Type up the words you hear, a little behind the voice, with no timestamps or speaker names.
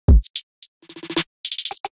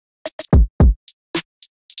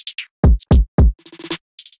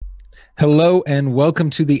Hello and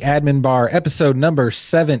welcome to the Admin Bar, episode number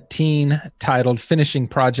 17, titled Finishing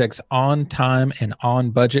Projects on Time and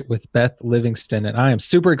on Budget with Beth Livingston. And I am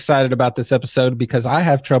super excited about this episode because I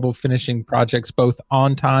have trouble finishing projects both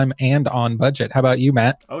on time and on budget. How about you,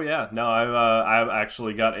 Matt? Oh yeah, no, I've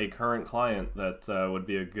actually got a current client that would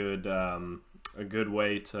be a good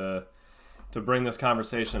way to bring this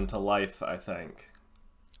conversation to life, I think.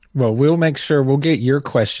 Well, we'll make sure we'll get your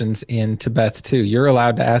questions in to Beth too. You're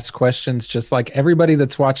allowed to ask questions just like everybody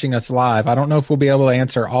that's watching us live. I don't know if we'll be able to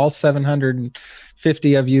answer all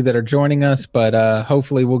 750 of you that are joining us, but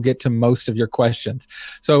hopefully we'll get to most of your questions.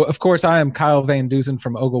 So, of course, I am Kyle Van Dusen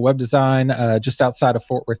from Ogle Web Design, just outside of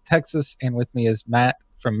Fort Worth, Texas, and with me is Matt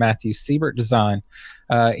from Matthew Siebert Design.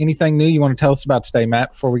 Anything new you want to tell us about today,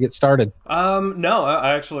 Matt, before we get started? No,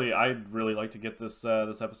 I'd really like to get this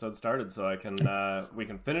episode started so I can we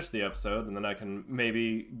can finish the episode and then I can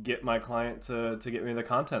maybe get my client to get me the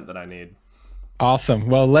content that I need. Awesome.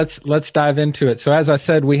 Well, let's dive into it. So as I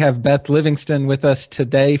said, we have Beth Livingston with us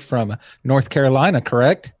today from North Carolina,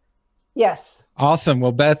 correct? Yes. Awesome.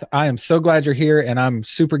 Well, Beth, I am so glad you're here and I'm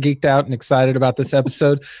super geeked out and excited about this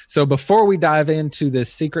episode. So before we dive into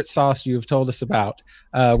this secret sauce you've told us about,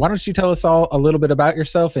 why don't you tell us all a little bit about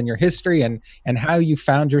yourself and your history and how you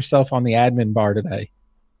found yourself on the admin bar today?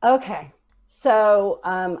 Okay. So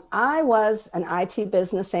I was an IT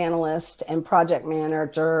business analyst and project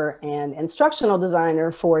manager and instructional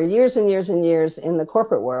designer for years and years and years in the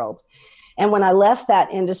corporate world. And when I left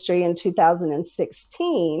that industry in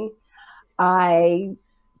 2016, I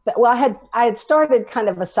had started kind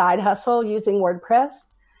of a side hustle using WordPress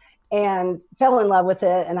and fell in love with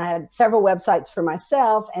it. And I had several websites for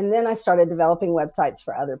myself. And then I started developing websites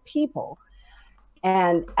for other people.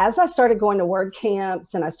 And as I started going to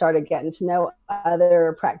WordCamps and I started getting to know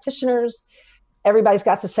other practitioners, everybody's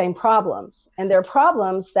got the same problems. And they're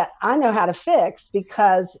problems that I know how to fix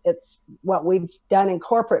because it's what we've done in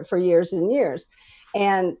corporate for years and years.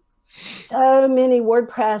 And so many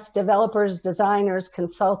WordPress developers, designers,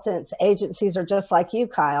 consultants, agencies are just like you,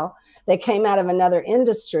 Kyle. They came out of another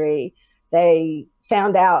industry. They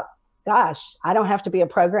found out, gosh, I don't have to be a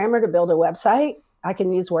programmer to build a website. I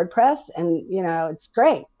can use WordPress and, it's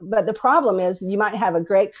great. But the problem is you might have a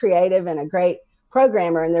great creative and a great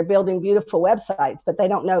programmer and they're building beautiful websites, but they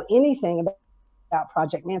don't know anything about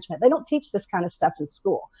project management. They don't teach this kind of stuff in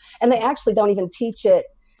school. And they actually don't even teach it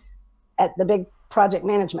at the big project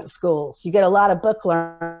management schools. You get a lot of book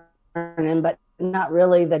learning, but not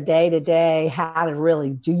really the day-to-day how to really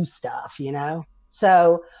do stuff,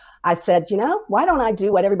 So I said, why don't I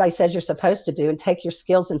do what everybody says you're supposed to do and take your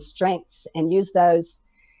skills and strengths and use those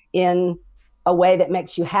in a way that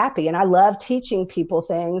makes you happy. And I love teaching people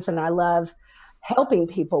things and I love helping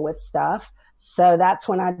people with stuff. So that's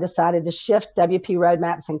when I decided to shift WP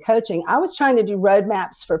roadmaps and coaching. I was trying to do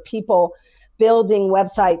roadmaps for people building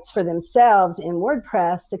websites for themselves in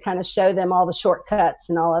WordPress to kind of show them all the shortcuts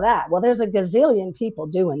and all of that. Well, there's a gazillion people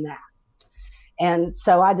doing that. And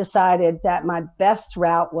so I decided that my best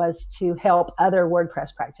route was to help other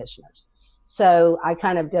WordPress practitioners. So I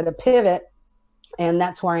kind of did a pivot and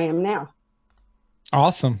that's where I am now.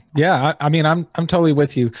 Awesome. Yeah. I mean, I'm totally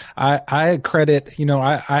with you. I credit,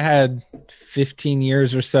 I had 15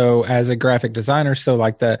 years or so as a graphic designer. So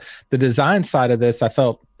like the design side of this, I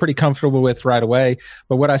felt pretty comfortable with right away.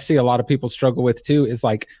 But what I see a lot of people struggle with too is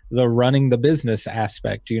like the running the business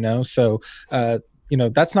aspect, So,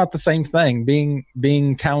 that's not the same thing.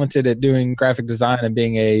 Being talented at doing graphic design and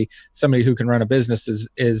being somebody who can run a business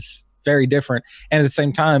is very different. And at the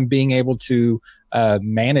same time, being able to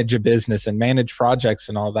manage a business and manage projects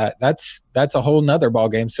and all that, that's a whole nother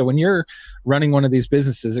ballgame. So when you're running one of these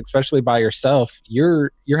businesses, especially by yourself,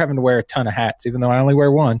 you're having to wear a ton of hats, even though I only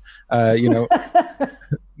wear one.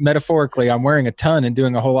 Metaphorically, I'm wearing a ton and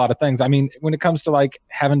doing a whole lot of things. I mean, when it comes to like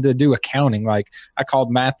having to do accounting, like I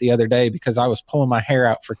called Matt the other day because I was pulling my hair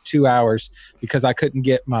out for 2 hours because I couldn't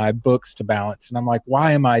get my books to balance. And I'm like,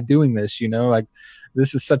 why am I doing this? Like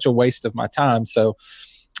this is such a waste of my time. So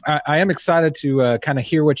I am excited to kind of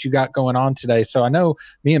hear what you got going on today. So I know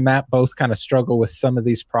me and Matt both kind of struggle with some of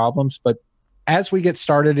these problems, but as we get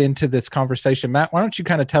started into this conversation, Matt, why don't you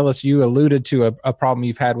kind of tell us, you alluded to a problem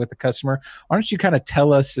you've had with a customer. Why don't you kind of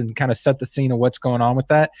tell us and kind of set the scene of what's going on with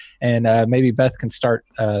that? And maybe Beth can start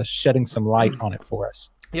shedding some light on it for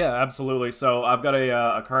us. Yeah, absolutely. So I've got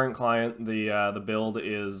a current client. The build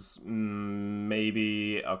is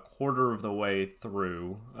maybe a quarter of the way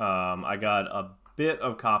through. I got a bit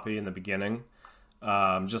of copy in the beginning.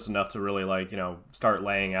 Just enough to really start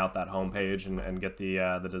laying out that homepage and get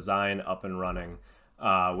the design up and running.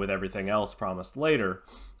 with everything else promised later.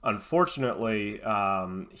 Unfortunately,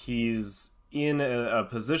 he's in a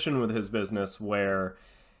position with his business where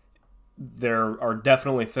there are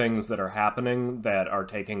definitely things that are happening that are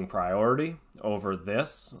taking priority over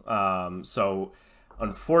this. So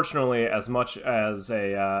unfortunately, as much as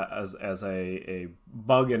a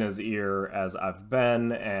bug in his ear as I've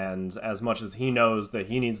been, and as much as he knows that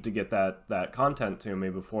he needs to get that content to me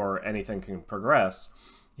before anything can progress,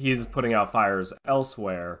 he's putting out fires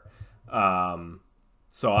elsewhere.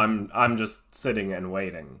 So I'm just sitting and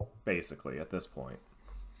waiting, basically, at this point.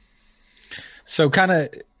 So kind of,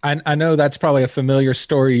 I know that's probably a familiar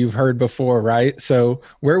story you've heard before, right? So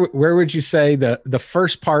where would you say the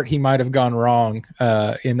first part he might have gone wrong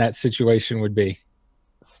in that situation would be?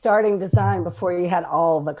 Starting design before you had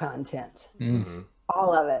all the content,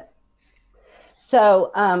 all of it.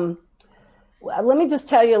 So let me just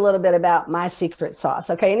tell you a little bit about my secret sauce.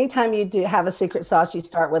 Okay, anytime you do have a secret sauce, you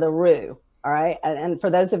start with a roux. All right, and for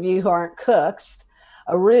those of you who aren't cooks,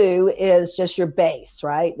 a roux is just your base,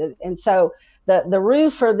 right? And so the roux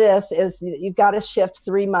for this is you've got to shift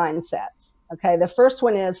 3 mindsets. Okay, the first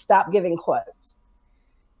one is stop giving quotes.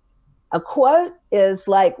 A quote is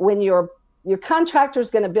like when your contractor is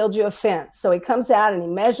going to build you a fence. So he comes out and he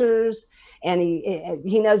measures, and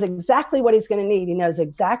he knows exactly what he's going to need. He knows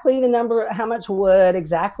exactly the number, how much wood,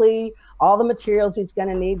 exactly all the materials he's going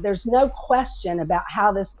to need. There's no question about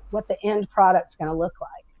what the end product's going to look like.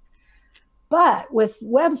 But with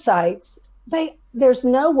websites, there's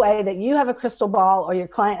no way that you have a crystal ball or your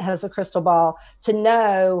client has a crystal ball to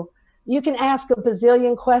know. You can ask a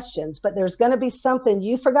bazillion questions, but there's going to be something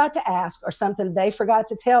you forgot to ask or something they forgot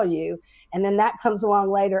to tell you. And then that comes along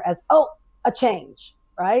later as, a change,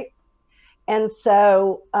 right? And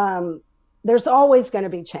so there's always going to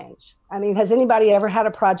be change. I mean, has anybody ever had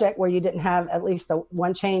a project where you didn't have at least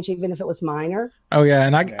one change, even if it was minor? Oh yeah.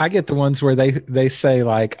 And I get the ones where they say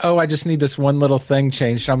like, I just need this one little thing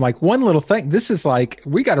changed. I'm like, one little thing? This is like,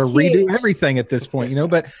 we got to redo everything at this point,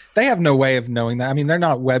 but they have no way of knowing that. I mean, they're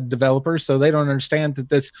not web developers, so they don't understand that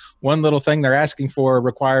this one little thing they're asking for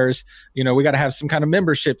requires, we got to have some kind of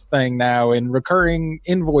membership thing now and recurring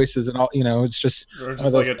invoices and all, it's just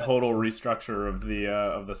like a total restructure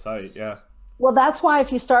of the site. Yeah. Well, that's why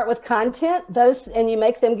if you start with content, and you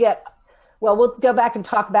make them we'll go back and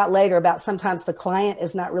talk about later about sometimes the client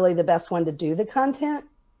is not really the best one to do the content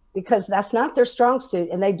because that's not their strong suit,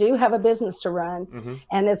 and they do have a business to run. Mm-hmm.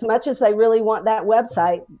 And as much as they really want that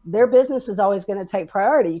website, their business is always going to take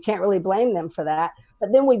priority. You can't really blame them for that.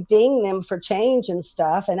 But then we ding them for change and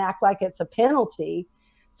stuff and act like it's a penalty.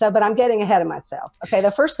 But I'm getting ahead of myself. Okay,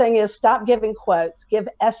 the first thing is stop giving quotes, give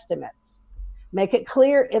estimates. Make it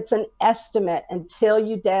clear it's an estimate until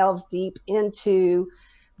you delve deep into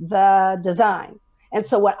the design. And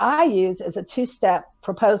so what I use is a 2-step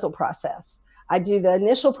proposal process. I do the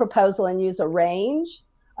initial proposal and use a range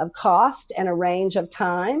of cost and a range of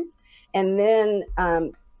time. And then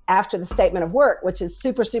after the statement of work, which is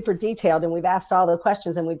super, super detailed, and we've asked all the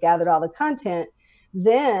questions and we've gathered all the content,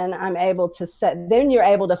 then you're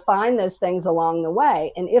able to find those things along the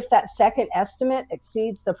way. And if that second estimate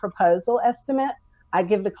exceeds the proposal estimate, I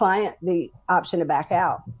give the client the option to back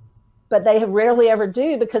out. But they rarely ever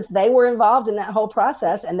do because they were involved in that whole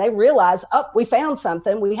process and they realize, we found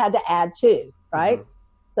something we had to add to, right? Mm-hmm.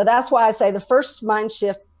 So that's why I say the first mind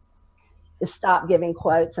shift is stop giving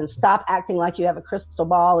quotes and stop acting like you have a crystal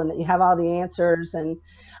ball and that you have all the answers. And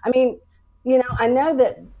I mean, I know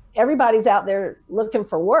that everybody's out there looking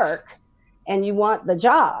for work and you want the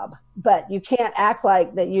job, but you can't act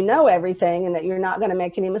like that you know everything and that you're not going to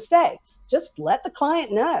make any mistakes. Just let the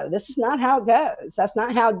client know this is not how it goes. That's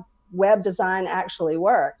not how web design actually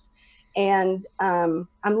works. And I'm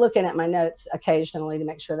looking at my notes occasionally to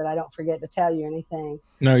make sure that I don't forget to tell you anything.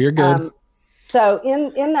 No, you're good. So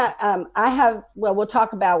in that, we'll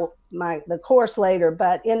talk about the course later,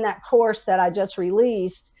 but in that course that I just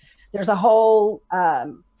released, there's a whole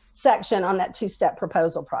section on that 2-step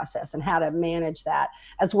proposal process and how to manage that,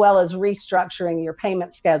 as well as restructuring your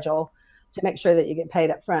payment schedule to make sure that you get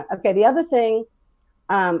paid up front. Okay, the other thing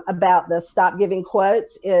about the stop giving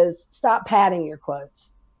quotes is stop padding your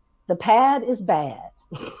quotes. The pad is bad.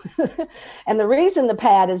 And the reason the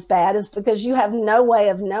pad is bad is because you have no way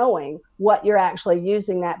of knowing what you're actually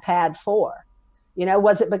using that pad for.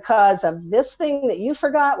 Was it because of this thing that you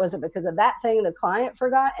forgot? Was it because of that thing the client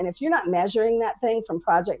forgot? And if you're not measuring that thing from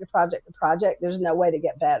project to project to project, there's no way to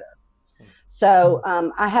get better. So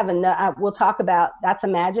we'll talk about, that's a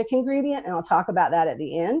magic ingredient, and I'll talk about that at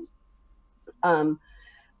the end,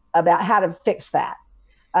 about how to fix that.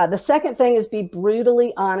 The second thing is be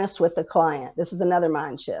brutally honest with the client. This is another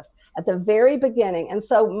mind shift. at the very beginning. And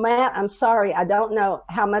so, Matt, I'm sorry, I don't know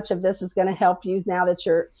how much of this is going to help you now that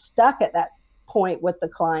you're stuck at that point with the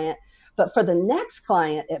client. But for the next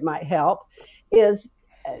client, it might help is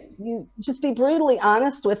you just be brutally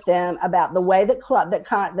honest with them about the way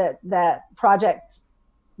that projects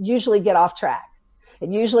usually get off track. It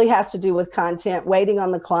usually has to do with content, waiting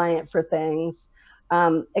on the client for things.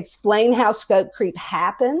 Explain how scope creep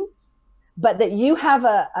happens, but that you have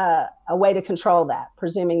a way to control that,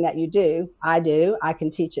 presuming that you do. I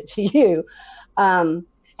can teach it to you.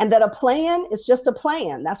 And that a plan is just a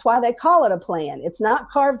plan. That's why they call it a plan. It's not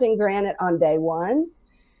carved in granite on day one.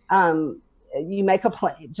 You make a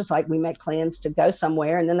plan, just like we make plans to go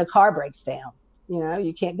somewhere and then the car breaks down.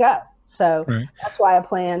 You can't go. So right. That's why a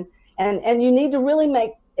plan. And you need to really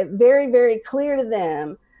make it very, very clear to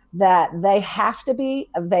them that they have to be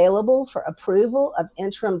available for approval of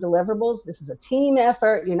interim deliverables. This is a team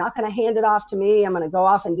effort. You're not going to hand it off to me. I'm going to go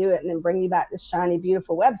off and do it and then bring you back this shiny,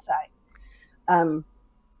 beautiful website.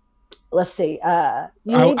 Let's see. I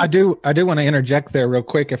do want to interject there real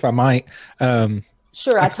quick, if I might.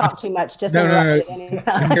 Sure, I talk too much. Just no.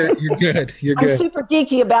 Anytime. You're good. You're good. I'm super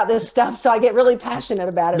geeky about this stuff, so I get really passionate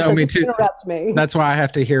about it. No, so me just too. Interrupt me. That's why I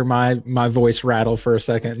have to hear my voice rattle for a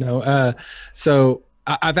second. No, so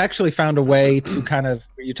I've actually found a way to kind of,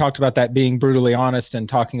 you talked about that being brutally honest and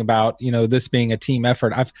talking about, this being a team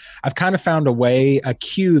effort. I've kind of found a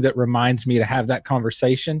cue that reminds me to have that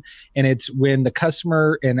conversation. And it's when the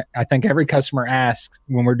customer, and I think every customer asks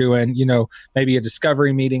when we're doing, maybe a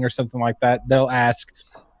discovery meeting or something like that, they'll ask,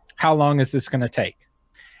 how long is this going to take?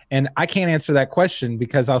 And I can't answer that question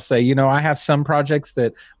because I'll say, I have some projects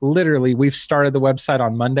that literally we've started the website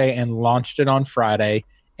on Monday and launched it on Friday.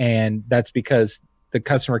 And that's because the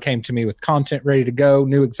customer came to me with content ready to go,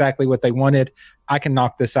 knew exactly what they wanted. I can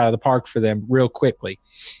knock this out of the park for them real quickly.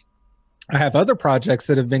 I have other projects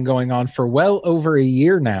that have been going on for well over a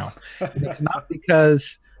year now. And it's not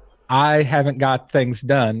because I haven't got things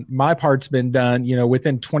done. My part's been done,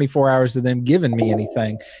 within 24 hours of them giving me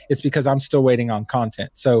anything. It's because I'm still waiting on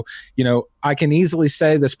content. So, I can easily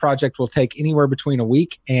say this project will take anywhere between a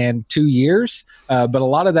week and 2 years, but a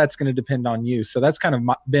lot of that's going to depend on you. So that's kind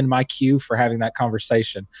of been my cue for having that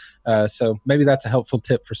conversation. So maybe that's a helpful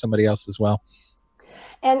tip for somebody else as well.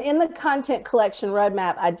 And in the content collection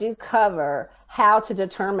roadmap, I do cover how to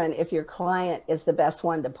determine if your client is the best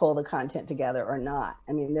one to pull the content together or not.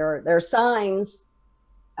 I mean, there are signs,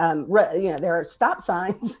 there are stop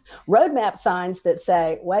signs, roadmap signs that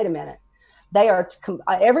say, wait a minute,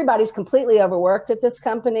 everybody's completely overworked at this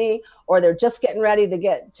company, or they're just getting ready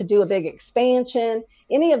to do a big expansion.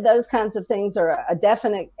 Any of those kinds of things are a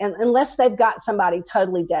definite, and unless they've got somebody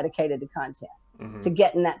totally dedicated to content, to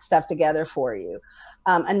getting that stuff together for you.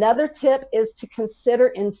 Another tip is to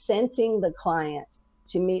consider incenting the client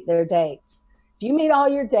to meet their dates. If you meet all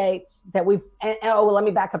your dates that let me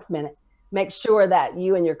back up a minute. Make sure that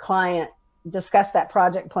you and your client discuss that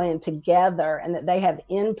project plan together and that they have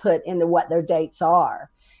input into what their dates are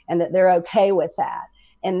and that they're okay with that.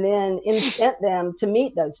 And then incent them to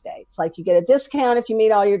meet those dates. Like you get a discount if you meet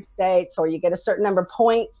all your dates, or you get a certain number of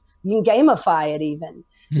points. You can gamify it even.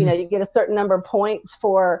 You get a certain number of points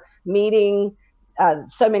for meeting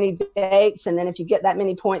so many dates, and then if you get that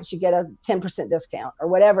many points, you get a 10% discount or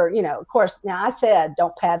whatever. Of course, now I said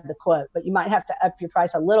don't pad the quote, but you might have to up your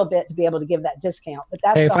price a little bit to be able to give that discount. But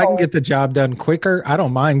that's if I can get the job done quicker, I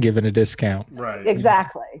don't mind giving a discount. Right.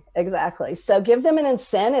 Exactly. So give them an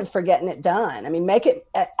incentive for getting it done. I mean, make it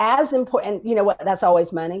as important. You know what? That's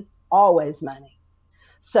always money. Always money.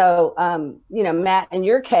 So, Matt, in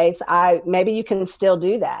your case, maybe you can still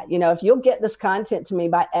do that. If you'll get this content to me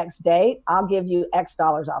by X date, I'll give you X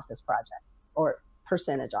dollars off this project or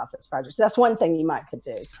percentage off this project. So that's one thing you could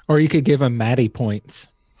do. Or you could give them Maddie points.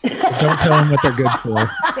 Don't tell them what they're good for.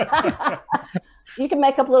 You can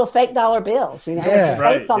make up little fake dollar bills, with your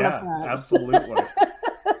face on the front. Absolutely.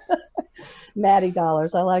 Maddie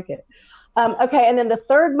dollars. I like it. Okay. And then the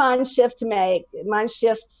third mind shift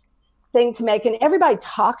thing to make, and everybody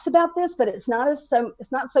talks about this, but it's not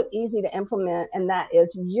so easy to implement, and that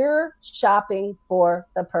is you're shopping for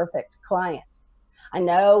the perfect client. I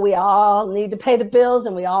know we all need to pay the bills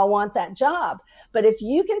and we all want that job, but if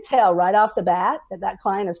you can tell right off the bat that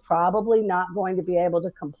client is probably not going to be able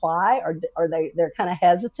to comply, or they're kind of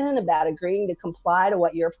hesitant about agreeing to comply to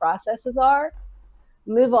what your processes are,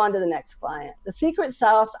 move on to the next client. The secret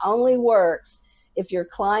sauce only works if your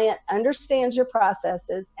client understands your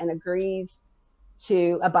processes and agrees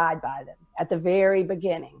to abide by them at the very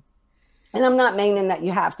beginning. And I'm not meaning that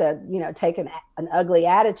you have to, take an ugly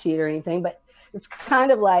attitude or anything, but it's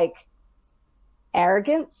kind of like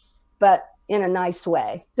arrogance, but in a nice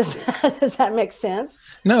way. Does that make sense?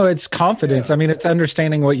 No, it's confidence. Yeah. I mean, it's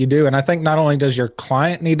understanding what you do. And I think not only does your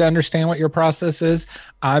client need to understand what your process is,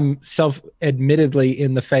 I'm admittedly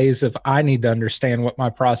in the phase of I need to understand what my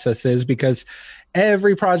process is, because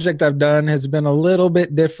every project I've done has been a little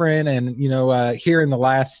bit different. And, here in the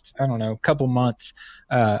last, I don't know, couple months,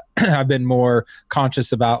 I've been more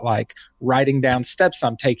conscious about like writing down steps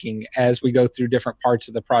I'm taking as we go through different parts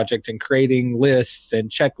of the project and creating lists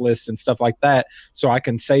and checklists and stuff like that, so I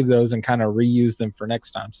can save those and kind of reuse them for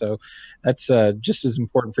next time. So that's just as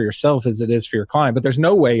important for yourself as it is for your client. But there's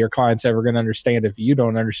no way your client's ever going to understand if you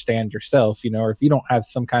don't understand yourself, or if you don't have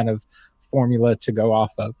some kind of formula to go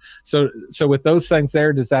off of. So with those things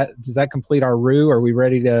there, does that complete our roux? Are we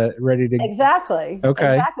ready to Exactly.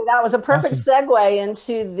 Okay. Exactly. That was a perfect segue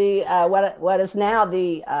into the what is now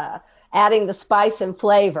the adding the spice and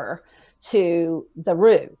flavor to the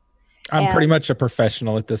roux. I'm pretty much a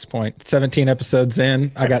professional at this point. 17 episodes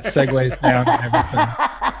in, I got segues down and everything.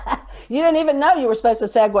 You didn't even know you were supposed to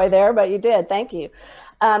segue there, but you did. Thank you.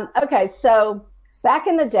 Okay, so back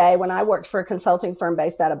in the day when I worked for a consulting firm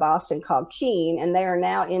based out of Boston called Keen, and they are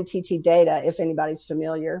now NTT Data, if anybody's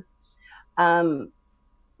familiar.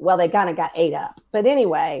 Well, they kind of got ate up. But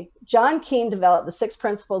anyway, John Keen developed the 6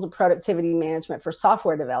 principles of productivity management for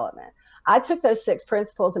software development. I took those 6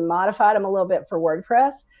 principles and modified them a little bit for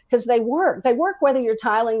WordPress, because they work. They work whether you're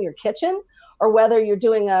tiling your kitchen or whether you're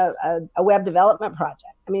doing a web development project.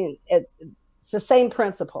 I mean, it's the same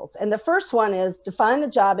principles. And the first one is define the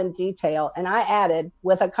job in detail. And I added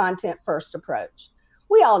with a content first approach.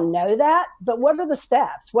 We all know that, but what are the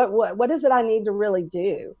steps? What is it I need to really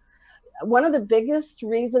do? One of the biggest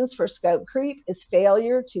reasons for scope creep is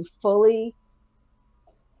failure to fully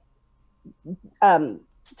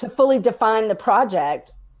define the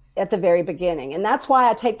project at the very beginning. And that's why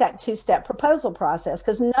I take that 2-step proposal process,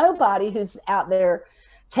 because nobody who's out there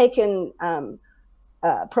taking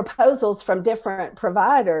proposals from different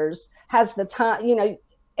providers has the time,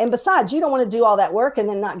 and besides, you don't want to do all that work and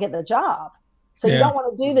then not get the job. So you don't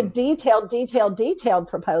want to do the detailed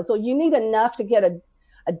proposal. You need enough to get a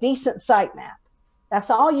decent sitemap. That's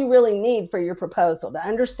all you really need for your proposal, to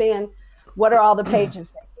understand what are all the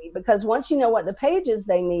pages they need. Because once you know what the pages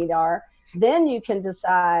they need are, then you can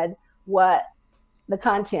decide what the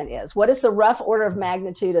content is. What is the rough order of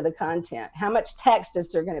magnitude of the content? How much text is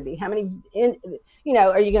there going to be? How many,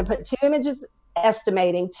 are you going to put 2 images,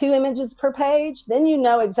 estimating 2 images per page? Then you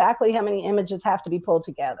know exactly how many images have to be pulled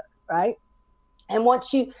together, right? And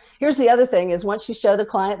here's the other thing is, once you show the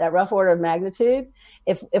client that rough order of magnitude,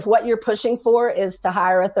 if what you're pushing for is to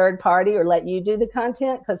hire a third party or let you do the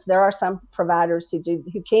content, because there are some providers who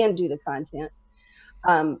can do the content.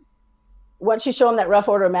 Once you show them that rough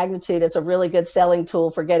order of magnitude, it's a really good selling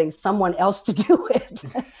tool for getting someone else to do it,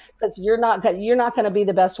 because you're not going to be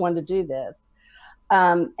the best one to do this.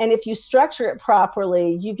 And if you structure it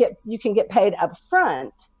properly, you can get paid up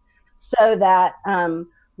front, so that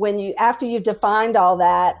after you've defined all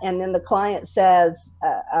that, and then the client says,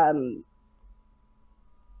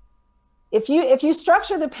 if you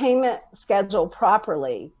structure the payment schedule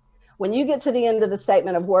properly, when you get to the end of the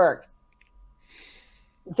statement of work,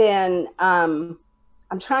 then I'm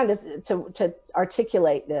trying to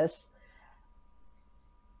articulate this.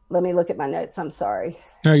 Let me look at my notes. I'm sorry.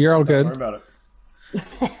 No, you're all good. Don't worry about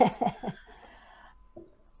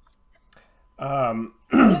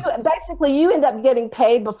it. Basically, you end up getting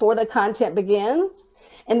paid before the content begins,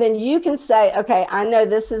 and then you can say, okay, I know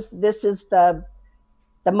this is the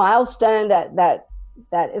milestone that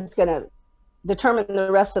is going to determine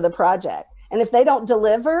the rest of the project. And if they don't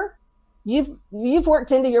deliver, you've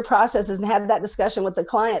worked into your processes and had that discussion with the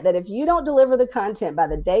client that if you don't deliver the content by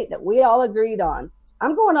the date that we all agreed on,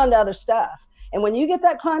 I'm going on to other stuff. And when you get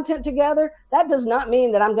that content together, that does not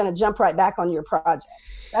mean that I'm going to jump right back on your project.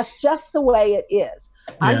 That's just the way it is.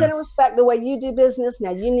 Yeah. I'm going to respect the way you do business.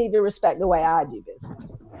 Now you need to respect the way I do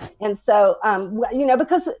business. And so,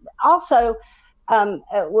 because also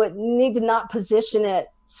would need to not position it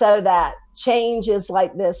so that change is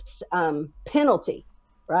like this penalty,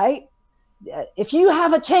 right? If you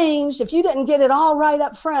have a change, if you didn't get it all right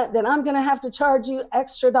up front, then I'm going to have to charge you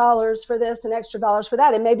extra dollars for this and extra dollars for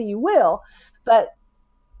that. And maybe you will, but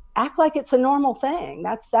act like it's a normal thing.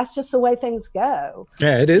 That's just the way things go.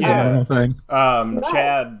 Yeah, it is a normal thing. Right.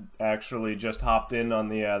 Chad actually just hopped in on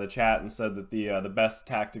the chat and said that the best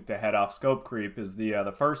tactic to head off scope creep is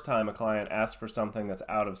the first time a client asks for something that's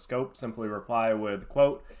out of scope, simply reply with,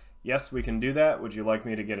 quote, "Yes, we can do that. Would you like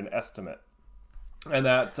me to get an estimate?" And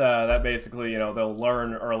that basically, they'll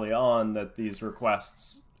learn early on that these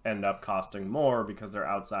requests end up costing more because they're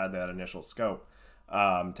outside that initial scope.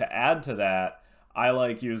 To add to that, I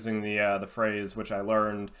like using the phrase, which I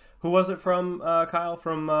learned. Who was it from, Kyle,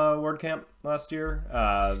 from WordCamp last year?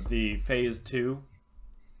 The phase 2.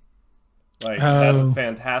 Like, that's a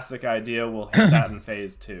fantastic idea. We'll hit that in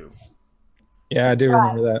phase 2. Yeah, I do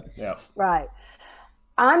remember that. Yeah. Right.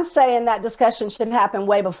 I'm saying that discussion should happen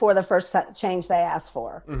way before the first change they ask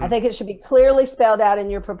for. I think it should be clearly spelled out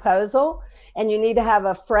in your proposal, and you need to have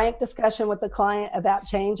a frank discussion with the client about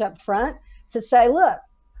change up front to say, look,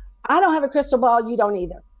 I don't have a crystal ball, you don't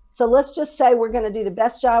either. So let's just say we're going to do the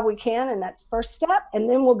best job we can, and that's first step, and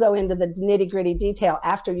then we'll go into the nitty-gritty detail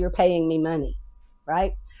after you're paying me money,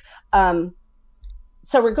 right?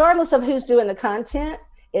 So regardless of who's doing the content,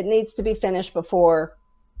 it needs to be finished before.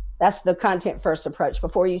 That's the content first approach,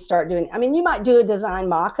 before you start doing, I mean, you might do a design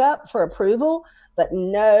mock-up for approval, but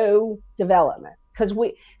no development.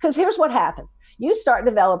 Because here's what happens. You start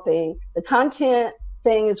developing, the content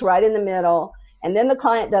thing is right in the middle, and then the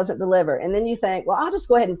client doesn't deliver. And then you think, well, I'll just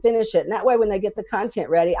go ahead and finish it. And that way, when they get the content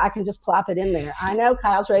ready, I can just plop it in there. I know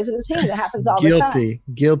Kyle's raising his hand. It happens all the time.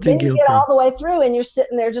 Guilty. Then you get all the way through and you're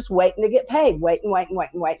sitting there just waiting to get paid, waiting.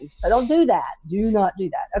 So don't do that. Do not do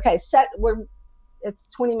that. Okay, it's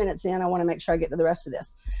 20 minutes in. I want to make sure I get to the rest of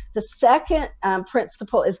this. The second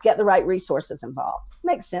principle is get the right resources involved.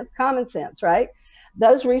 Makes sense, common sense, right?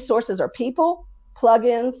 Those resources are people,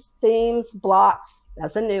 plugins, themes, blocks,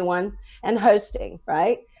 that's a new one, and hosting,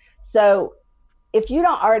 right? So if you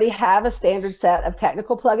don't already have a standard set of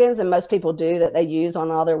technical plugins, and most people do that they use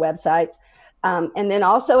on all their websites, and then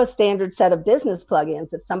also a standard set of business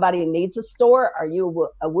plugins. If somebody needs a store, are you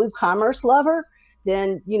a WooCommerce lover?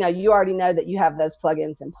 Then you already know that you have those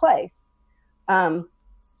plugins in place.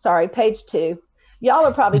 Sorry, page 2. Y'all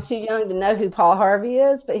are probably too young to know who Paul Harvey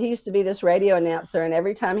is, but he used to be this radio announcer, and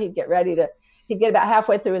every time he'd get about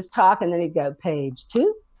halfway through his talk, and then he'd go, page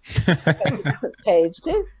 2. That was page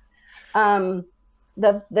 2.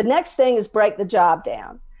 The next thing is break the job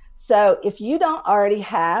down. So if you don't already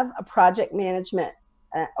have a project management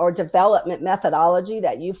or development methodology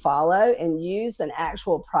that you follow and use an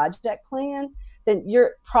actual project plan, then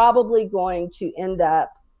you're probably going to end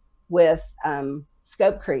up with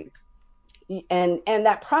scope creep. And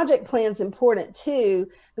that project plan is important too,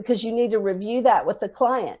 because you need to review that with the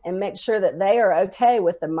client and make sure that they are okay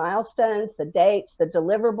with the milestones, the dates, the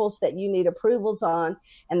deliverables that you need approvals on,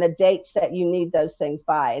 and the dates that you need those things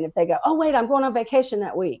by. And if they go, oh, wait, I'm going on vacation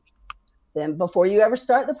that week, then before you ever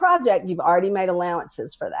start the project, you've already made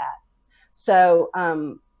allowances for that. So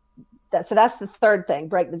that's the third thing,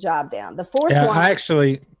 break the job down. The fourth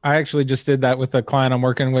one. I actually just did that with a client I'm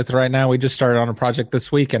working with right now. We just started on a project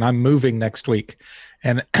this week, and I'm moving next week.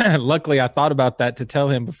 And luckily I thought about that to tell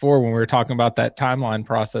him before when we were talking about that timeline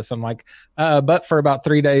process. I'm like, but for about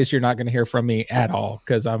 3 days, you're not going to hear from me at all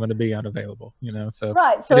because I'm going to be unavailable, So,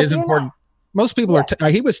 right. So it is important. Most people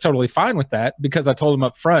he was totally fine with that because I told him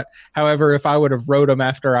up front. However, if I would have wrote him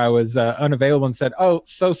after I was unavailable and said, oh,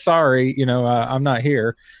 so sorry, I'm not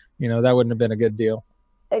here, that wouldn't have been a good deal.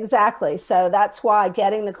 Exactly. So that's why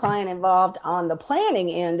getting the client involved on the planning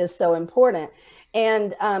end is so important.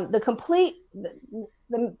 And the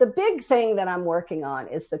big thing that I'm working on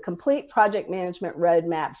is the complete project management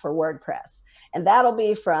roadmap for WordPress. And that'll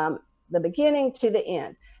be from the beginning to the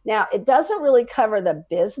end. Now, it doesn't really cover the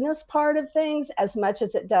business part of things as much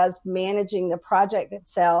as it does managing the project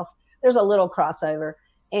itself. There's a little crossover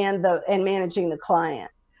and managing the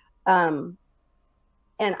client. And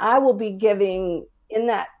I will be giving, in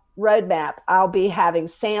that roadmap, I'll be having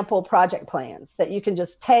sample project plans that you can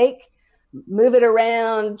just take, move it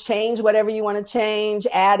around, change whatever you want to change,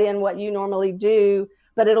 add in what you normally do,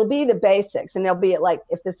 but it'll be the basics. And they'll be like,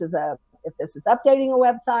 if this is updating a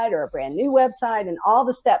website or a brand new website, and all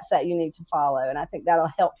the steps that you need to follow. And I think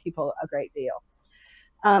that'll help people a great deal.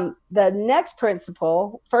 The next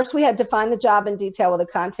principle, first we had to define the job in detail with a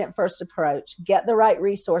content first approach, get the right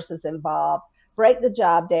resources involved, break the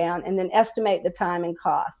job down, and then estimate the time and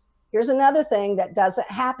cost. Here's another thing that doesn't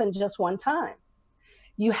happen just one time.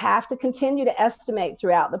 You have to continue to estimate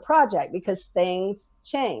throughout the project because things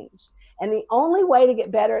change. And the only way to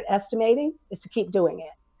get better at estimating is to keep doing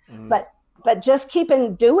it. Mm. But just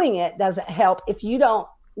keeping doing it doesn't help if you don't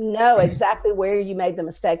know exactly where you made the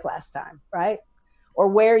mistake last time, right? Or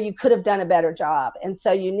where you could have done a better job. And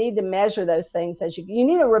so you need to measure those things as you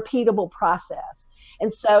need a repeatable process.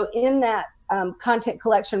 And so in that content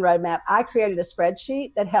collection roadmap, I created a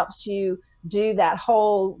spreadsheet that helps you do that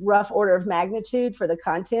whole rough order of magnitude for the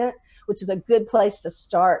content, which is a good place to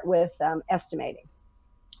start with estimating.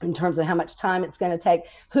 in terms of how much time it's going to take,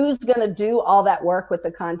 who's going to do all that work with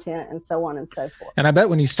the content, and so on and so forth. And I bet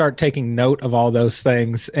when you start taking note of all those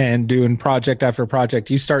things and doing project after project,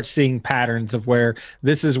 you start seeing patterns of where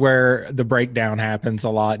this is where the breakdown happens a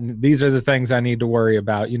lot. And these are the things I need to worry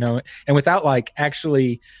about, you know, and without like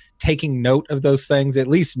actually taking note of those things, at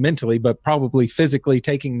least mentally, but probably physically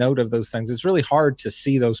taking note of those things, it's really hard to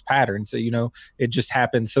see those patterns. So, you know, it just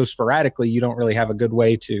happens so sporadically. You don't really have a good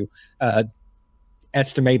way to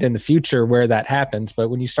estimate in the future where that happens. But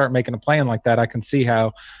when you start making a plan like that, I can see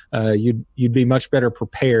how you'd be much better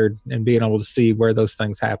prepared and being able to see where those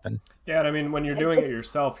things happen. Yeah, and I mean, when you're doing it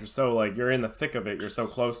yourself, you're so like, you're in the thick of it, you're so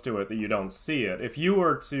close to it that you don't see it. If you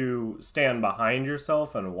were to stand behind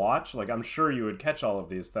yourself and watch, like, I'm sure you would catch all of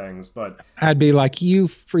these things, but I'd be like, you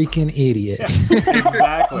freaking idiot. Yeah,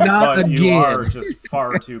 exactly. Not but again. You are just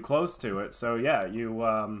far too close to it. So yeah,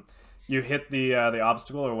 you hit the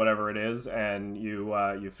obstacle or whatever it is, and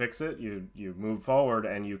you fix it. You move forward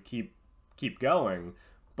and you keep going.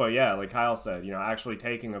 But yeah, like Kyle said, you know, actually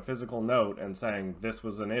taking a physical note and saying this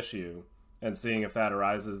was an issue, and seeing if that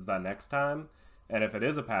arises the next time, and if it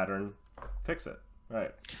is a pattern, fix it. Right.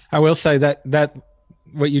 I will say that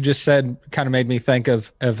what you just said kind of made me think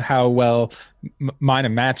of how well mine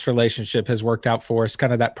and Matt's relationship has worked out for us,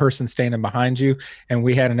 kind of that person standing behind you. And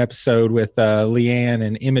we had an episode with Leanne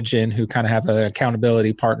and Imogen, who kind of have an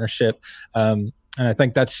accountability partnership. And I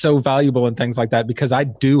think that's so valuable in things like that, because I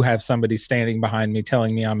do have somebody standing behind me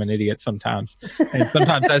telling me I'm an idiot sometimes. And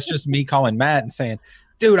sometimes that's just me calling Matt and saying,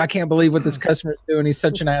 dude, I can't believe what this customer is doing. He's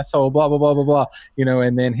such an asshole, blah, blah, blah, blah, blah. You know,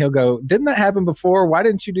 and then he'll go, didn't that happen before? Why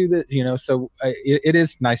didn't you do that? You know, so it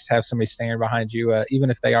is nice to have somebody standing behind you,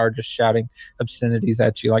 even if they are just shouting obscenities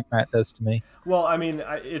at you like Matt does to me. Well, I mean,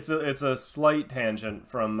 it's a slight tangent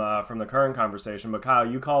from the current conversation, but Kyle,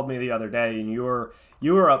 you called me the other day and you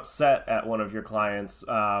were upset at one of your clients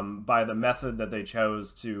by the method that they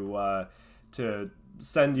chose to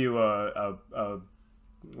send you a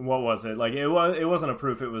what was it? Like it wasn't a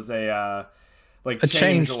proof, it was a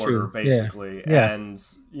change order basically. Yeah. And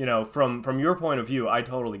you know, from your point of view, I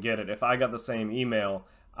totally get it. If I got the same email,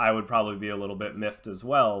 I would probably be a little bit miffed as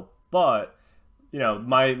well. But you know,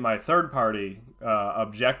 my third party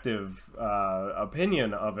objective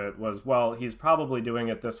opinion of it was, well, he's probably doing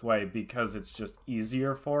it this way because it's just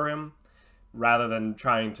easier for him, rather than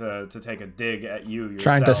trying to take a dig at you yourself,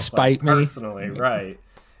 trying to spite me personally. Right.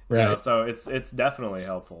 Right. You know, so it's definitely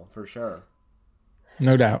helpful for sure.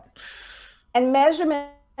 No doubt. And measurement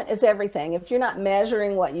is everything. If you're not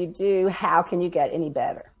measuring what you do, how can you get any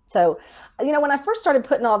better? So, you know, when I first started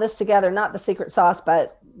putting all this together, not the secret sauce,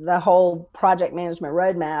 but the whole project management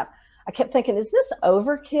roadmap, I kept thinking, is this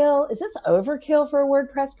overkill? Is this overkill for a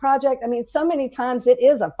WordPress project? I mean, so many times it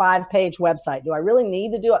is a 5-page website. Do I really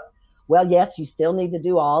need to do it? Well, yes, you still need to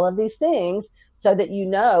do all of these things so that you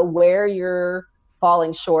know where you're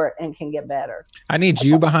falling short and can get better. I need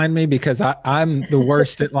you behind me, because I'm the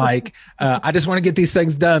worst at like, I just want to get these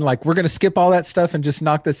things done. Like, we're going to skip all that stuff and just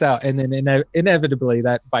knock this out. And then inevitably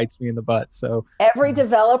that bites me in the butt. So every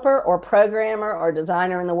developer or programmer or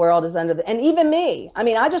designer in the world is under and even me. I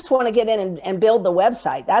mean, I just want to get in and build the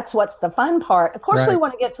website. That's what's the fun part. Of course, right. We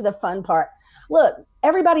want to get to the fun part. Look,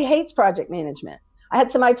 everybody hates project management. I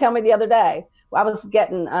had somebody tell me the other day, I was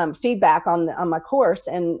getting feedback on my course,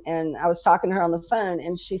 and I was talking to her on the phone,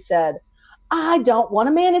 and she said, I don't want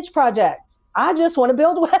to manage projects. I just want to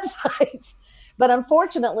build websites. But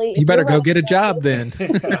unfortunately, you better go get a job then.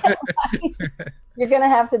 Right? You're going to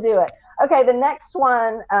have to do it. Okay, the next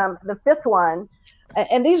one, the fifth one,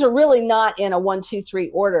 and these are really not in a 1, 2,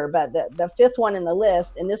 3 order, but the fifth one in the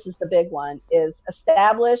list, and this is the big one, is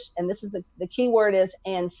establish, and this is the key word is,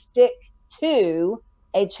 and stick to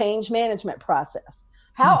a change management process.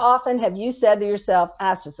 How often have you said to yourself,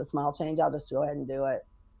 it's just a small change, I'll just go ahead and do it?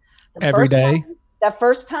 Every day. The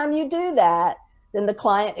first time you do that, then the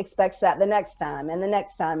client expects that the next time and the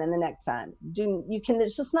next time and the next time. You can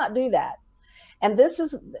just not do that. And this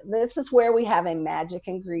is where we have a magic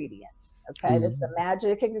ingredient. Okay, This is a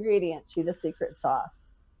magic ingredient to the secret sauce.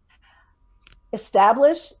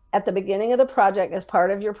 Establish at the beginning of the project, as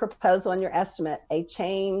part of your proposal and your estimate, a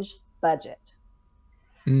change budget.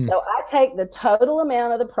 So I take the total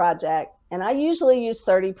amount of the project, and I usually use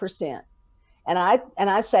 30%. And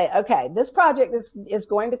I say, okay, this project is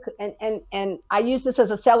going to, and I use this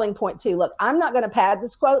as a selling point too. Look, I'm not going to pad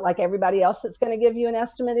this quote like everybody else that's going to give you an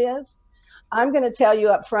estimate is. I'm going to tell you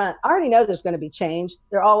up front, I already know there's going to be change.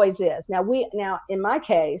 There always is. Now in my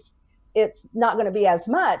case, it's not going to be as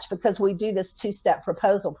much because we do this 2-step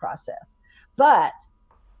proposal process. But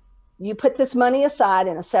you put this money aside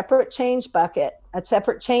in a separate change bucket, a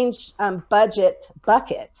separate change budget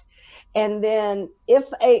bucket. And then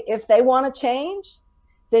if they want to change,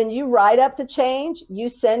 then you write up the change, you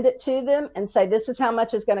send it to them and say, this is how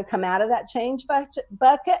much is going to come out of that change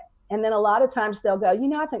bucket. And then a lot of times they'll go,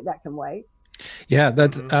 I think that can wait. Yeah,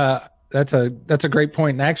 that's a great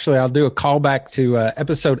point. And actually, I'll do a callback to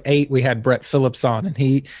episode 8. We had Brett Phillips on, and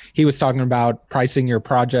he was talking about pricing your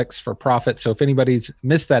projects for profit. So if anybody's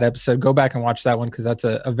missed that episode, go back and watch that one, because that's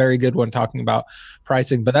a very good one talking about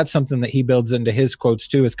pricing. But that's something that he builds into his quotes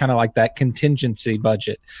too. Is kind of like that contingency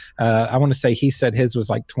budget. I want to say he said his was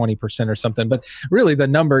like 20% or something, but really the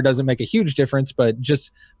number doesn't make a huge difference. But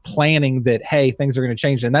just planning that, hey, things are going to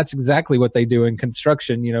change, and that's exactly what they do in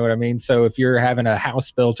construction. You know what I mean? So if you're having a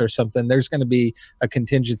house built or something, there's going to be a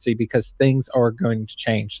contingency because things are going to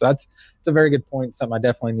change. So that's a very good point. Something I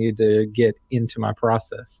definitely need to get into my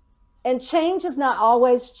process. And change is not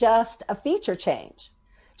always just a feature change.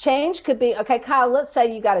 Change could be, okay, Kyle, let's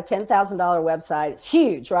say you got a $10,000 website. It's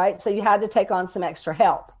huge, right? So you had to take on some extra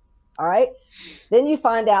help. All right. Then you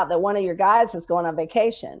find out that one of your guys is going on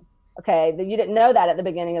vacation. Okay. You didn't know that at the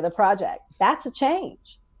beginning of the project. That's a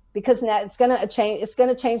change. Because now it's going to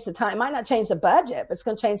change the time. It might not change the budget, but it's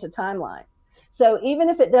going to change the timeline. So even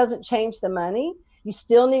if it doesn't change the money, you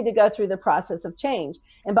still need to go through the process of change.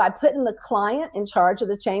 And by putting the client in charge of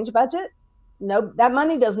the change budget, no, that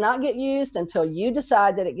money does not get used until you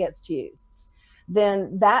decide that it gets used.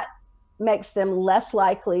 Then that makes them less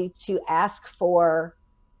likely to ask for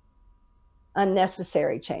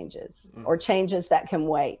unnecessary changes or changes that can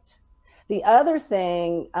wait. The other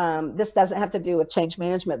thing, this doesn't have to do with change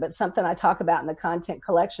management, but something I talk about in the content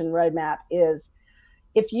collection roadmap is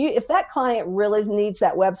if that client really needs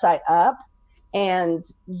that website up and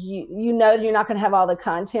you know you're not going to have all the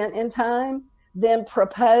content in time, then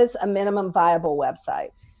propose a minimum viable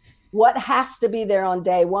website. What has to be there on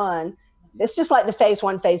day one? It's just like the phase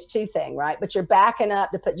 1, phase 2 thing, right? But you're backing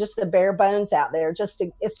up to put just the bare bones out there,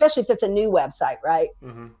 especially if it's a new website, right?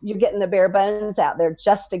 Mm-hmm. You're getting the bare bones out there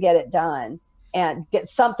just to get it done and get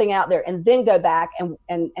something out there, and then go back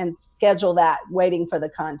and schedule that waiting for the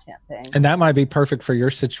content thing. And that might be perfect for your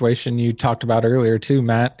situation you talked about earlier too,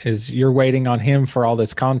 Matt, is you're waiting on him for all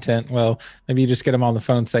this content. Well, maybe you just get him on the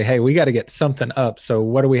phone and say, hey, we got to get something up. So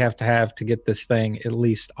what do we have to get this thing at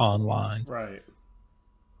least online? Right.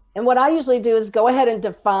 And what I usually do is go ahead and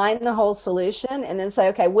define the whole solution and then say,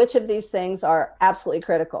 okay, which of these things are absolutely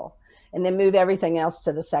critical? And then move everything else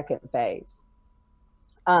to the second phase.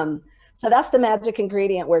 So that's the magic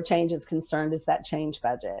ingredient where change is concerned, is that change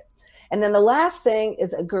budget. And then the last thing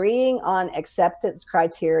is agreeing on acceptance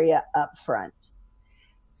criteria up front.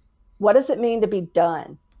 What does it mean to be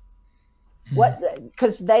done?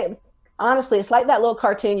 Because honestly, it's like that little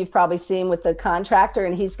cartoon you've probably seen with the contractor,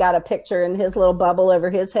 and he's got a picture in his little bubble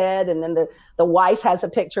over his head, and then the wife has a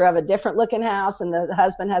picture of a different looking house, and the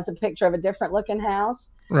husband has a picture of a different looking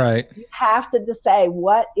house. Right. You have to say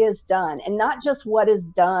what is done, and not just what is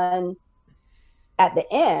done at the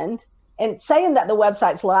end. And saying that the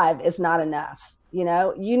website's live is not enough. You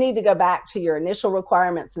know, you need to go back to your initial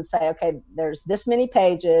requirements and say, okay, there's this many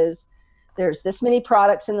pages, there's this many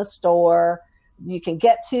products in the store. You can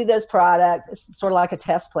get to those products. It's sort of like a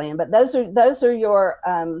test plan, but those are your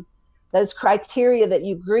those criteria that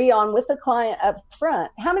you agree on with the client up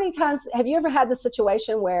front. How many times have you ever had the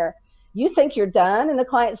situation where you think you're done and the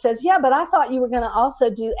client says, yeah, but I thought you were going to also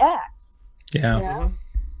do X? Yeah. You know?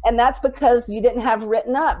 And that's because you didn't have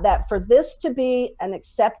written up that for this to be an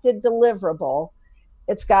accepted deliverable,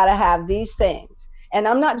 it's got to have these things.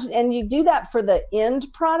 And you do that for the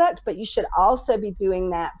end product, but you should also be doing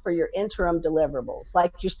that for your interim deliverables,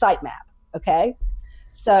 like your sitemap. Okay.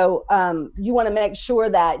 So you want to make sure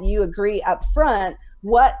that you agree up front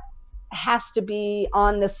what has to be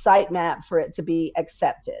on the sitemap for it to be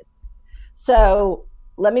accepted. So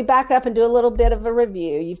let me back up and do a little bit of a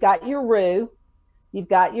review. You've got your roux, you've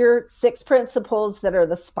got your 6 principles that are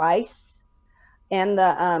the spice and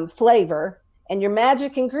the flavor. And your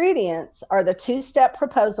magic ingredients are the 2-step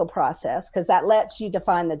proposal process, because that lets you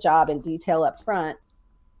define the job in detail up front,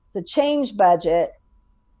 the change budget,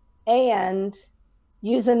 and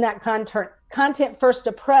using that content first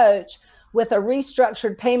approach with a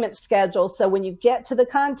restructured payment schedule. So when you get to the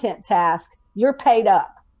content task, you're paid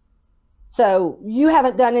up. So you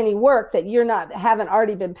haven't done any work that haven't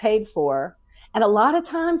already been paid for. And a lot of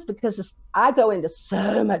times, because I go into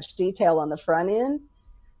so much detail on the front end,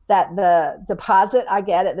 that the deposit I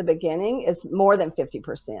get at the beginning is more than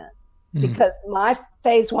 50%, because my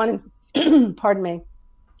phase 1 and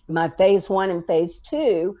my phase 1 and phase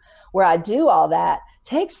 2, where I do all that,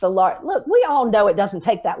 takes look, we all know it doesn't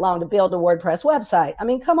take that long to build a WordPress website. I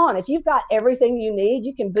mean, come on, if you've got everything you need,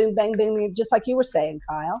 you can boom, bang, boom, just like you were saying,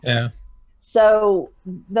 Kyle. Yeah. So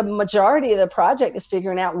the majority of the project is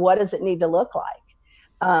figuring out what does it need to look like.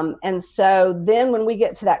 And so then when we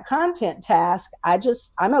get to that content task,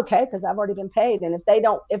 I'm okay because I've already been paid. And if they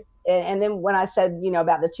don't, and then when I said, you know,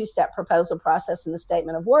 about the 2-step proposal process and the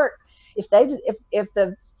statement of work, if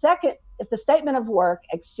the statement of work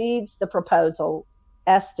exceeds the proposal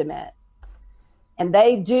estimate and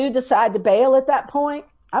they do decide to bail at that point,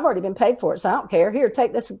 I've already been paid for it. So I don't care. Here,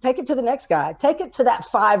 take this, take it to the next guy. Take it to that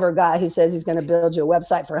Fiverr guy who says he's going to build you a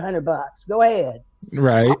website for $100. Go ahead.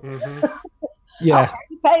 Right. Mm-hmm. Yeah.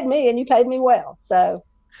 You paid me and you paid me well. So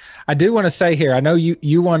I do want to say here, I know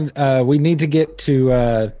you want, we need to get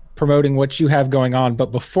to promoting what you have going on.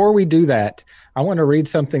 But before we do that, I want to read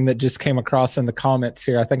something that just came across in the comments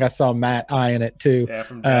here. I think I saw Matt eyeing it too. Yeah,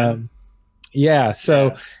 from Jen.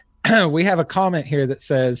 So we have a comment here that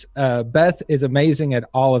says, Beth is amazing at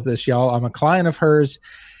all of this, y'all. I'm a client of hers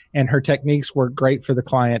and her techniques work great for the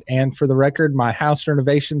client. And for the record, my house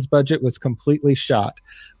renovations budget was completely shot.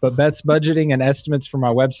 But Beth's budgeting and estimates for my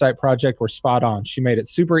website project were spot on. She made it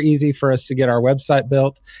super easy for us to get our website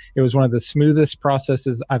built. It was one of the smoothest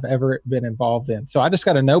processes I've ever been involved in. So I just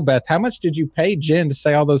got to know, Beth, how much did you pay Jen to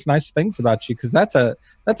say all those nice things about you? Because that's a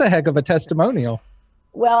heck of a testimonial.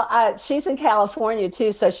 Well, she's in California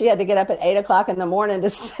too, so she had to get up at 8 o'clock in the morning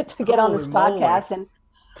to get on this podcast. And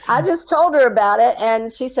I just told her about it,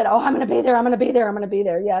 and she said, "Oh, I'm going to be there. I'm going to be there. I'm going to be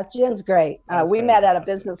there." Yeah, Jen's great. We met at a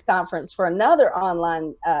business conference for another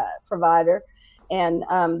online provider, and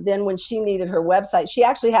then when she needed her website, she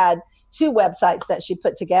actually had 2 websites that she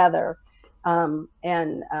put together. Yeah,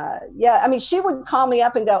 I mean, she would call me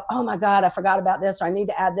up and go, "Oh my God, I forgot about this, or I need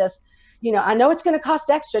to add this. You know, I know it's going to cost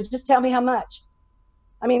extra. Just tell me how much."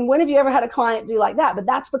 I mean, when have you ever had a client do like that? But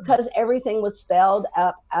that's because everything was spelled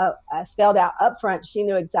out up front. She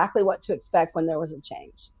knew exactly what to expect when there was a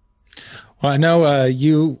change. Well, I know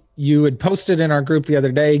you had posted in our group the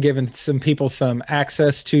other day, giving some people some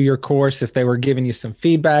access to your course if they were giving you some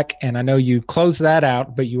feedback. And I know you closed that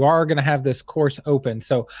out, but you are going to have this course open.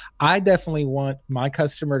 So I definitely want my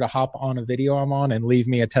customer to hop on a video I'm on and leave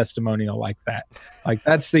me a testimonial like that. Like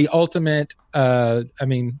that's the ultimate. I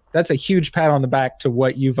mean, that's a huge pat on the back to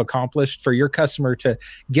what you've accomplished for your customer to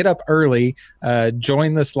get up early,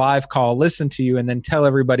 join this live call, listen to you, and then tell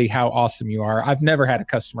everybody how awesome you are. I've never had a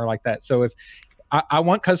customer like that. So if I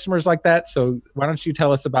want customers like that, so why don't you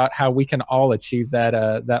tell us about how we can all achieve that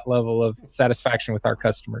that level of satisfaction with our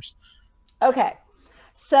customers? Okay.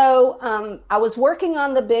 So I was working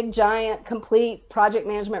on the big, giant, complete project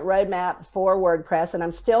management roadmap for WordPress, and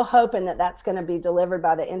I'm still hoping that that's going to be delivered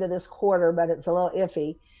by the end of this quarter, but it's a little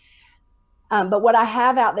iffy. But what I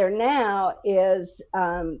have out there now is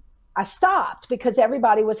I stopped because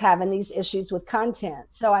everybody was having these issues with content.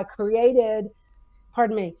 So I created,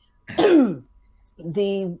 pardon me,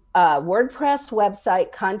 the WordPress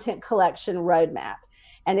website content collection roadmap.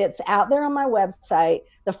 And it's out there on my website.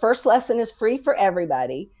 The first lesson is free for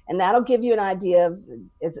everybody, and that'll give you an idea of,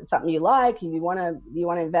 is it something you like, you want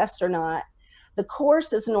to invest or not. The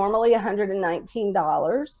course is normally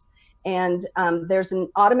 $119, and there's an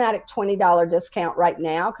automatic $20 discount right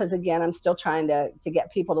now because, again, I'm still trying to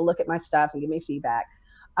get people to look at my stuff and give me feedback.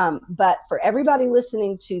 But for everybody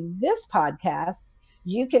listening to this podcast,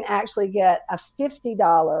 you can actually get a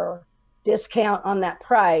 $50 discount on that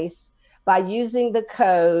price by using the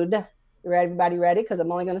code. Everybody ready? Because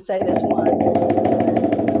I'm only going to say this one.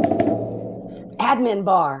 Admin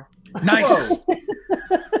bar. Nice.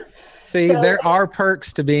 See, there are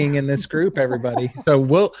perks to being in this group, everybody. So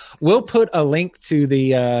we'll put a link to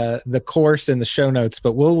the course in the show notes,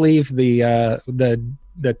 but we'll leave the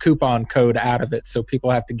coupon code out of it, so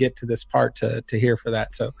people have to get to this part to hear for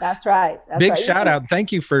that. So that's right. Big shout out.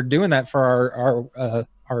 Thank you for doing that for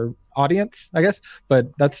our audience, I guess,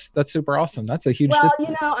 but that's super awesome. That's a huge you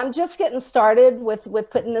know, I'm just getting started with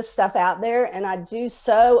putting this stuff out there, and I do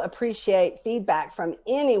so appreciate feedback from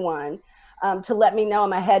anyone to let me know,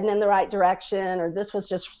 am I heading in the right direction, or this was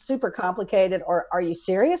just super complicated, or are you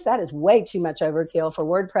serious? That is way too much overkill for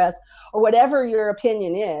WordPress, or whatever your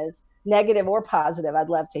opinion is, negative or positive. I'd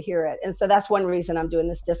love to hear it. And so that's one reason I'm doing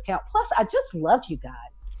this discount. Plus, I just love you guys.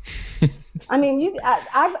 I mean,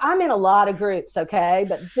 I'm in a lot of groups, okay?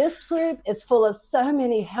 But this group is full of so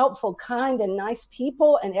many helpful, kind, and nice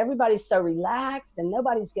people, and everybody's so relaxed, and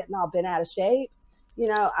nobody's getting all bent out of shape. You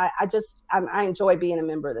know, I enjoy being a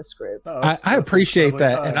member of this group. I appreciate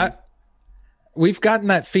that. And we've gotten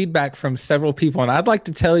that feedback from several people, and I'd like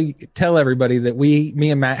to tell everybody that me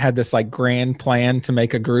and Matt had this like grand plan to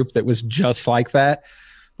make a group that was just like that.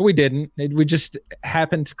 But we didn't. We just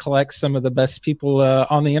happened to collect some of the best people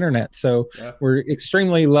on the internet. So we're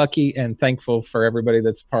extremely lucky and thankful for everybody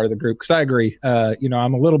that's part of the group. Because I agree,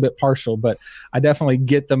 I'm a little bit partial, but I definitely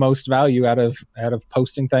get the most value out of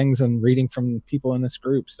posting things and reading from people in this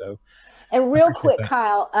group. So. And real quick,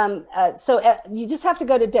 Kyle, you just have to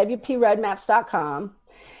go to wproadmaps.com,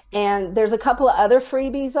 and there's a couple of other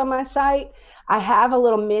freebies on my site. I have a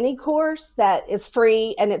little mini course that is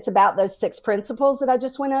free, and it's about those 6 principles that I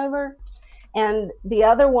just went over. And the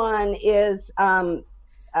other one is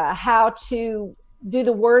how to do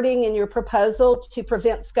the wording in your proposal to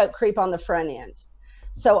prevent scope creep on the front end.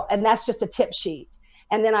 So, and that's just a tip sheet.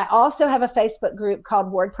 And then I also have a Facebook group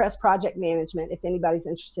called WordPress Project Management, if anybody's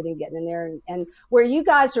interested in getting in there. And where you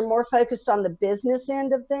guys are more focused on the business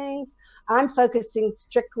end of things, I'm focusing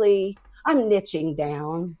strictly, I'm niching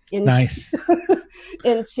down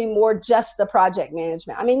into more just the project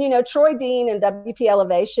management. I mean, Troy Dean and WP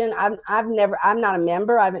Elevation, I'm not a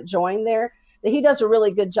member, I haven't joined there. But he does a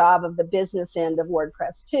really good job of the business end of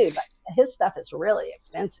WordPress too, but his stuff is really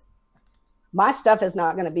expensive. My stuff is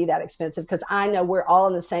not going to be that expensive because I know we're all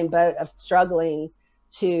in the same boat of struggling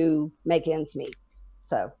to make ends meet.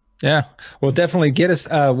 So yeah, well, definitely get us.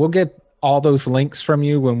 We'll get all those links from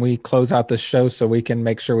you when we close out the show, so we can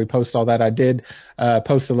make sure we post all that. I did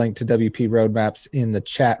post a link to WP Roadmaps in the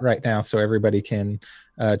chat right now, so everybody can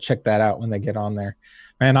check that out when they get on there.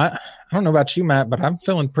 Man, I don't know about you, Matt, but I'm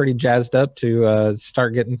feeling pretty jazzed up to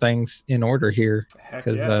start getting things in order here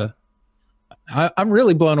because. I'm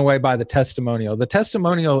really blown away by the testimonial. The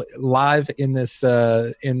testimonial live in this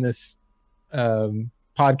podcast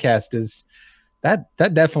is that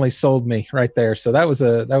definitely sold me right there. So that was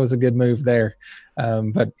a good move there.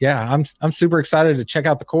 But yeah, I'm super excited to check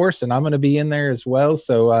out the course, and I'm going to be in there as well.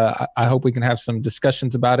 So I hope we can have some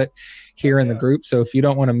discussions about it here in the group. So if you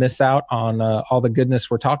don't want to miss out on all the goodness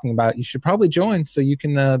we're talking about, you should probably join so you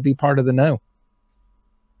can be part of the know.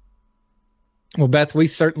 Well, Beth, we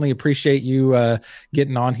certainly appreciate you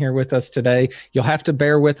getting on here with us today. You'll have to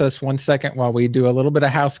bear with us 1 second while we do a little bit of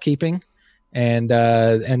housekeeping, and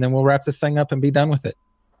then we'll wrap this thing up and be done with it.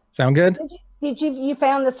 Sound good? Did you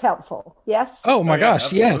found this helpful? Yes. Oh my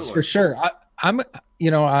gosh, yes, for sure.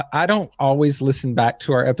 I don't always listen back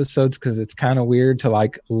to our episodes because it's kind of weird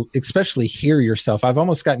to especially hear yourself. I've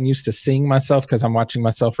almost gotten used to seeing myself because I'm watching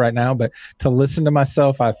myself right now, but to listen to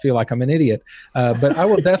myself, I feel like I'm an idiot. But I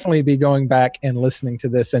will definitely be going back and listening to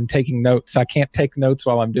this and taking notes. I can't take notes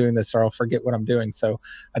while I'm doing this or I'll forget what I'm doing. So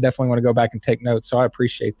I definitely want to go back and take notes. So I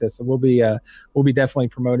appreciate this. And we'll be definitely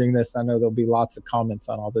promoting this. I know there'll be lots of comments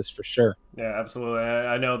on all this for sure. Yeah, absolutely.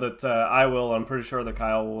 I know that I will. I'm pretty sure that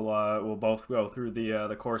Kyle will both go through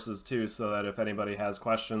the courses too, so that if anybody has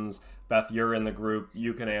questions, Beth, you're in the group,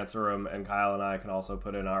 you can answer them, and Kyle and I can also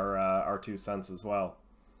put in our 2 cents as well.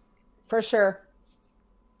 For sure.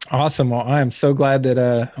 Awesome. Well, I am so glad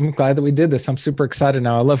that we did this. I'm super excited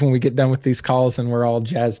now. I love when we get done with these calls and we're all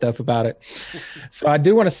jazzed up about it. So I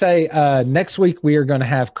do want to say next week we are going to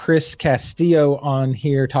have Chris Castillo on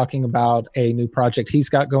here talking about a new project he's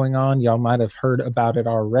got going on. Y'all might have heard about it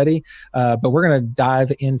already, but we're going to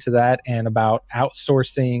dive into that and about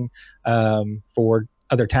outsourcing for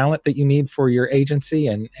other talent that you need for your agency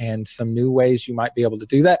and some new ways you might be able to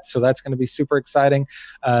do that. So that's going to be super exciting.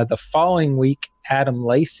 The following week, Adam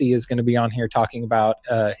Lacey is going to be on here talking about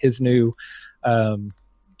his new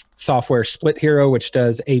software, Split Hero, which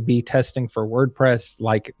does A/B testing for WordPress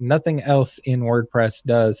like nothing else in WordPress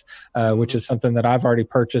does, which is something that I've already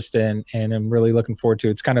purchased and am really looking forward to.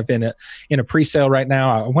 It's kind of in a pre-sale right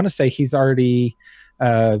now. I want to say he's already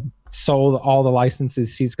sold all the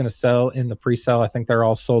licenses he's going to sell in the pre-sale. I think they're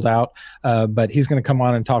all sold out, but he's going to come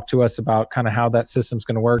on and talk to us about kind of how that system's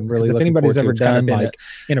going to work. And really, if anybody's ever done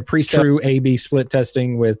in a pre-sale true A/B split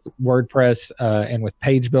testing with WordPress and with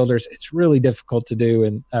page builders, it's really difficult to do.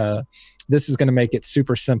 And this is going to make it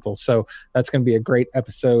super simple. So that's going to be a great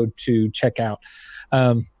episode to check out.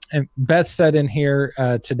 And Beth said in here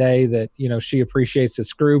today that, she appreciates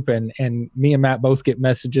this group, and me and Matt both get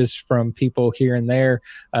messages from people here and there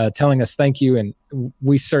telling us thank you. And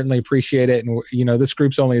we certainly appreciate it. And, this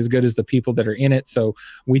group's only as good as the people that are in it. So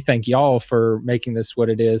we thank y'all for making this what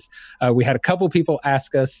it is. We had a couple people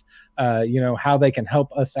ask us, how they can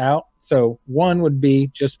help us out. So one would be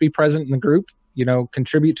just be present in the group.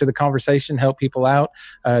 contribute to the conversation, help people out.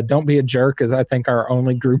 Don't be a jerk is, I think, our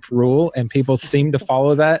only group rule, and people seem to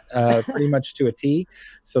follow that pretty much to a T.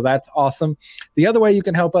 So that's awesome. The other way you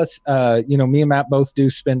can help us, me and Matt both do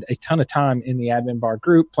spend a ton of time in the Admin Bar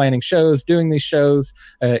group, planning shows, doing these shows,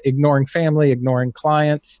 ignoring family, ignoring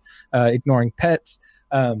clients, ignoring pets.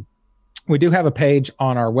 We do have a page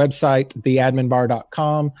on our website,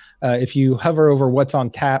 theadminbar.com. If you hover over what's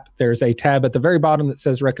on tap, there's a tab at the very bottom that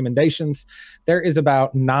says recommendations. There is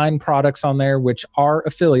about 9 products on there, which are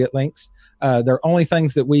affiliate links. They're only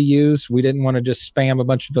things that we use. We didn't want to just spam a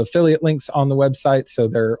bunch of affiliate links on the website, so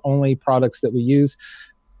they're only products that we use.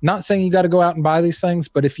 Not saying you got to go out and buy these things,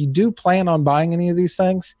 but if you do plan on buying any of these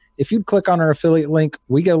things, if you'd click on our affiliate link,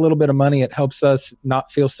 we get a little bit of money. It helps us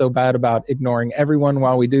not feel so bad about ignoring everyone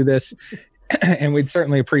while we do this. And we'd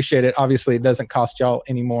certainly appreciate it. Obviously, it doesn't cost y'all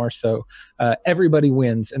anymore. So everybody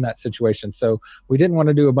wins in that situation. So we didn't want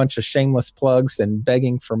to do a bunch of shameless plugs and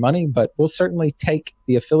begging for money, but we'll certainly take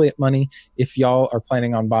the affiliate money if y'all are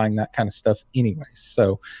planning on buying that kind of stuff anyways.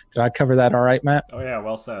 So did I cover that all right, Matt? Oh, yeah.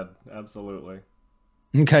 Well said. Absolutely.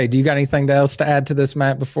 Okay. Do you got anything else to add to this,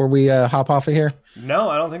 Matt, before we hop off of here? No,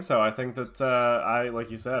 I don't think so. I think that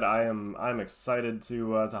like you said, I'm excited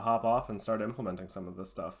to hop off and start implementing some of this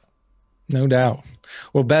stuff. No doubt.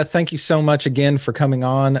 Well, Beth, thank you so much again for coming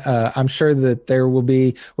on. I'm sure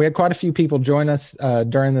that we had quite a few people join us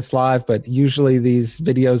during this live, but usually these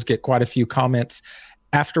videos get quite a few comments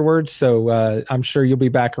afterwards. So I'm sure you'll be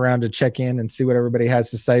back around to check in and see what everybody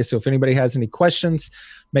has to say. So if anybody has any questions,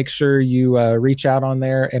 make sure you reach out on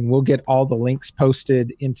there, and we'll get all the links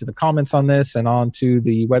posted into the comments on this and onto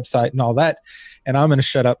the website and all that. And I'm going to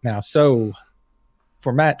shut up now. So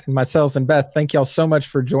for Matt and myself and Beth, thank y'all so much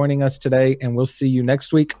for joining us today, and we'll see you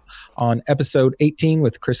next week on episode 18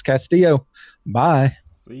 with Chris Castillo. Bye.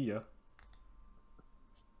 See ya.